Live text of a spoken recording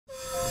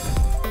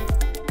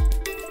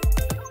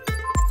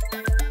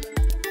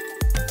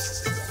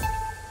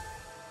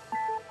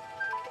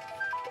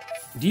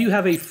do you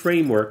have a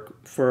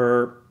framework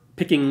for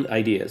picking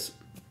ideas?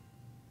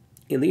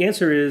 And the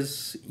answer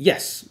is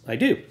yes, I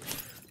do.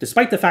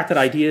 Despite the fact that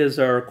ideas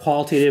are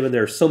qualitative and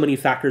there are so many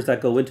factors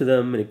that go into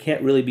them and it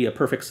can't really be a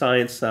perfect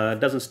science, it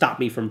doesn't stop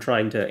me from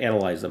trying to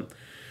analyze them.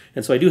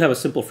 And so I do have a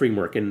simple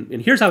framework.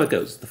 And here's how it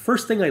goes. The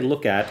first thing I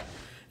look at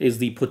is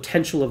the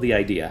potential of the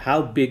idea.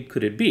 How big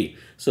could it be?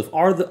 So if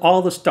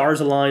all the stars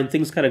align,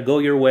 things kind of go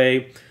your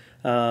way,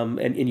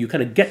 and you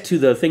kind of get to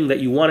the thing that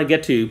you want to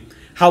get to,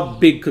 how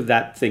big could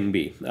that thing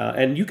be?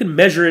 And you can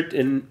measure it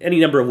in any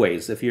number of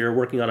ways. If you're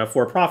working on a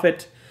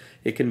for-profit,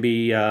 it can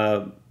be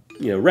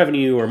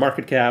revenue or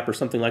market cap or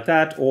something like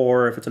that,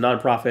 or if it's a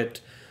nonprofit,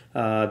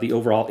 the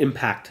overall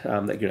impact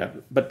that you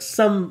have. But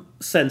some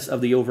sense of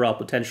the overall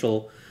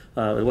potential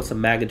and what's the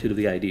magnitude of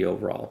the idea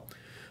overall.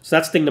 So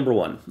that's thing number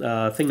one.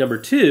 Thing number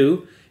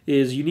two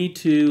is you need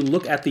to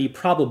look at the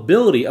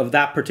probability of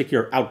that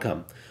particular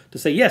outcome. To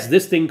say, yes,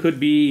 this thing could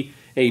be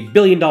a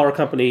billion-dollar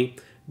company,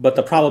 but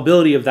the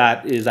probability of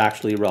that is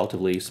actually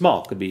relatively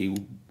small. It could be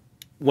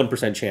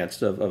 1%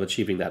 chance of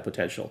achieving that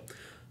potential.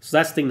 So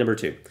that's thing number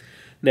two.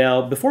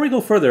 Now, before we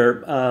go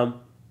further,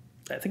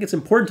 I think it's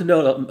important to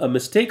note a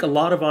mistake a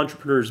lot of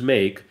entrepreneurs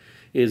make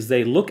is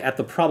they look at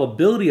the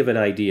probability of an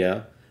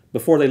idea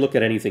before they look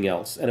at anything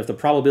else. And if the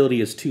probability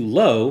is too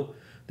low,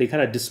 they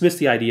kind of dismiss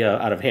the idea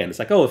out of hand. It's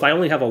like, oh, if I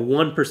only have a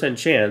 1%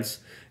 chance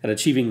at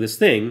achieving this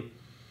thing,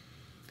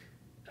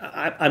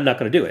 I'm not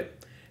going to do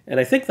it. And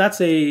I think that's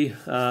a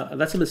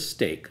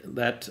mistake.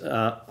 That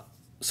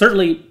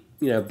certainly,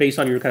 based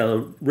on your kind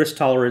of risk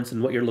tolerance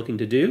and what you're looking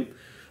to do,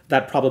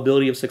 that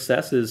probability of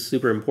success is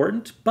super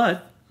important,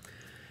 but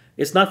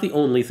it's not the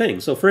only thing.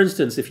 So for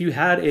instance, if you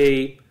had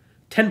a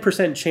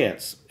 10%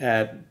 chance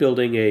at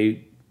building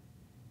a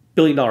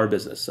billion-dollar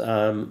business,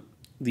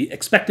 the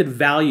expected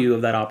value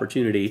of that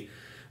opportunity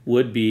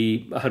would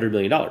be $100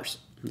 million.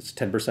 It's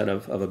 10%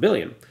 of a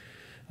billion.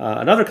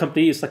 Another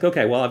company is like,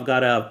 okay, well, I've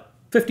got a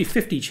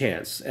 50-50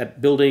 chance at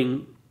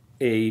building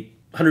a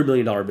 $100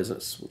 million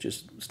business, which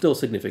is still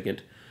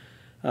significant.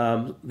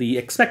 The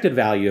expected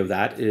value of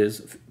that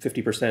is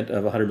 50%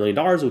 of $100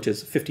 million, which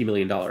is $50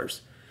 million.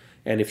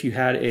 And if you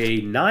had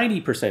a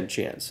 90%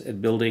 chance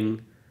at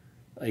building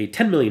a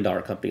 $10 million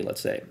company,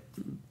 let's say,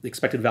 the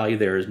expected value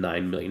there is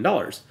 $9 million.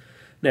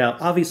 Now,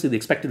 obviously, the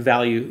expected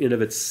value in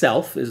of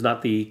itself is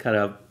not the kind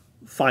of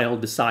final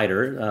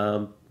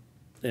decider,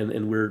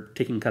 and we're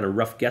taking kind of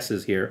rough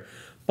guesses here.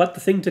 But the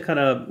thing to kind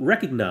of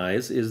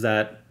recognize is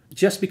that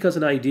just because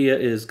an idea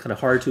is kind of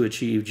hard to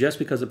achieve, just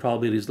because the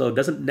probability is low,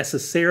 doesn't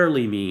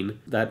necessarily mean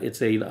that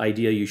it's an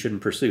idea you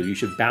shouldn't pursue. You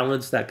should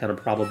balance that kind of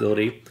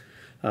probability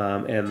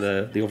and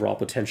the overall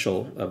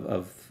potential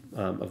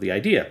of the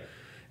idea.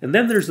 And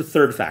then there's the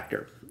third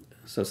factor.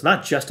 So it's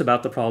not just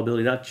about the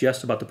probability, not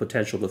just about the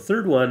potential. The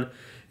third one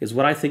is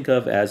what I think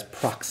of as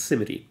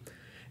proximity.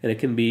 And it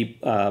can be,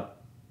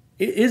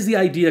 is the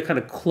idea kind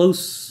of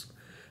close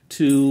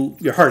to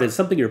your heart? Is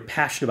something you're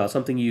passionate about,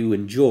 something you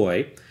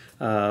enjoy?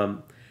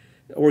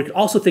 Or you can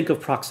also think of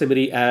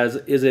proximity as,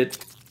 is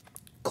it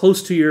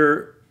close to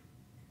your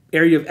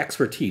area of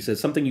expertise? Is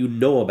it something you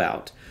know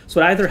about? So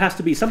it either has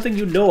to be something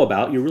you know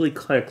about, you're really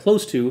kind of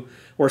close to,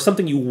 or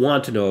something you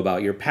want to know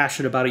about. You're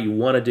passionate about it, you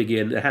want to dig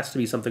in. It has to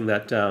be something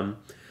that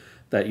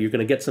that you're going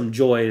to get some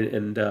joy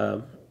and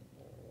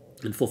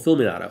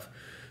fulfillment out of.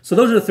 So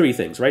those are the three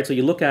things, right? So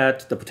you look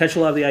at the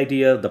potential of the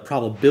idea, the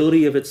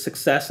probability of its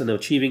success and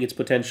achieving its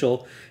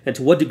potential, and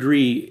to what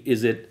degree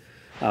is it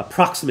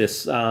proximate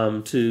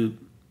to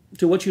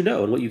what you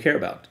know and what you care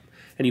about.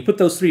 And you put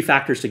those three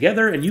factors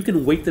together, and you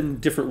can weight them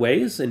different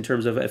ways in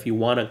terms of if you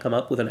want to come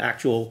up with an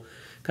actual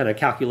kind of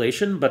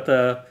calculation. But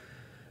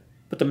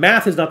the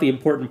math is not the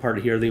important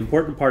part here. The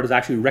important part is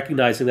actually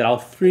recognizing that all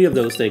three of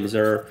those things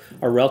are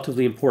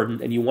relatively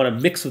important, and you want a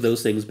mix of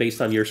those things based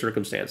on your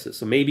circumstances.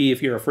 So maybe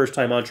if you're a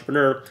first-time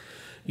entrepreneur,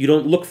 you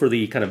don't look for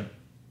the kind of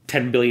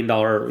 $10 billion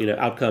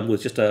outcome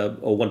with just a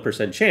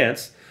 1%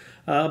 chance.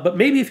 But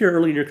maybe if you're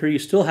early in your career, you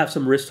still have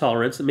some risk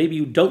tolerance, and maybe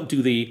you don't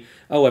do the,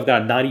 oh, I've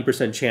got a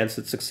 90% chance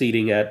at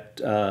succeeding at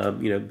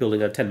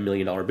building a $10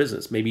 million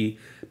business. Maybe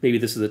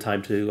this is the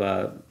time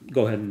to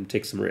go ahead and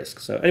take some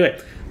risk. So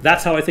anyway,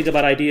 that's how I think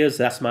about ideas.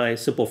 That's my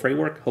simple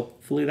framework.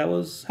 Hopefully that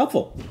was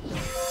helpful.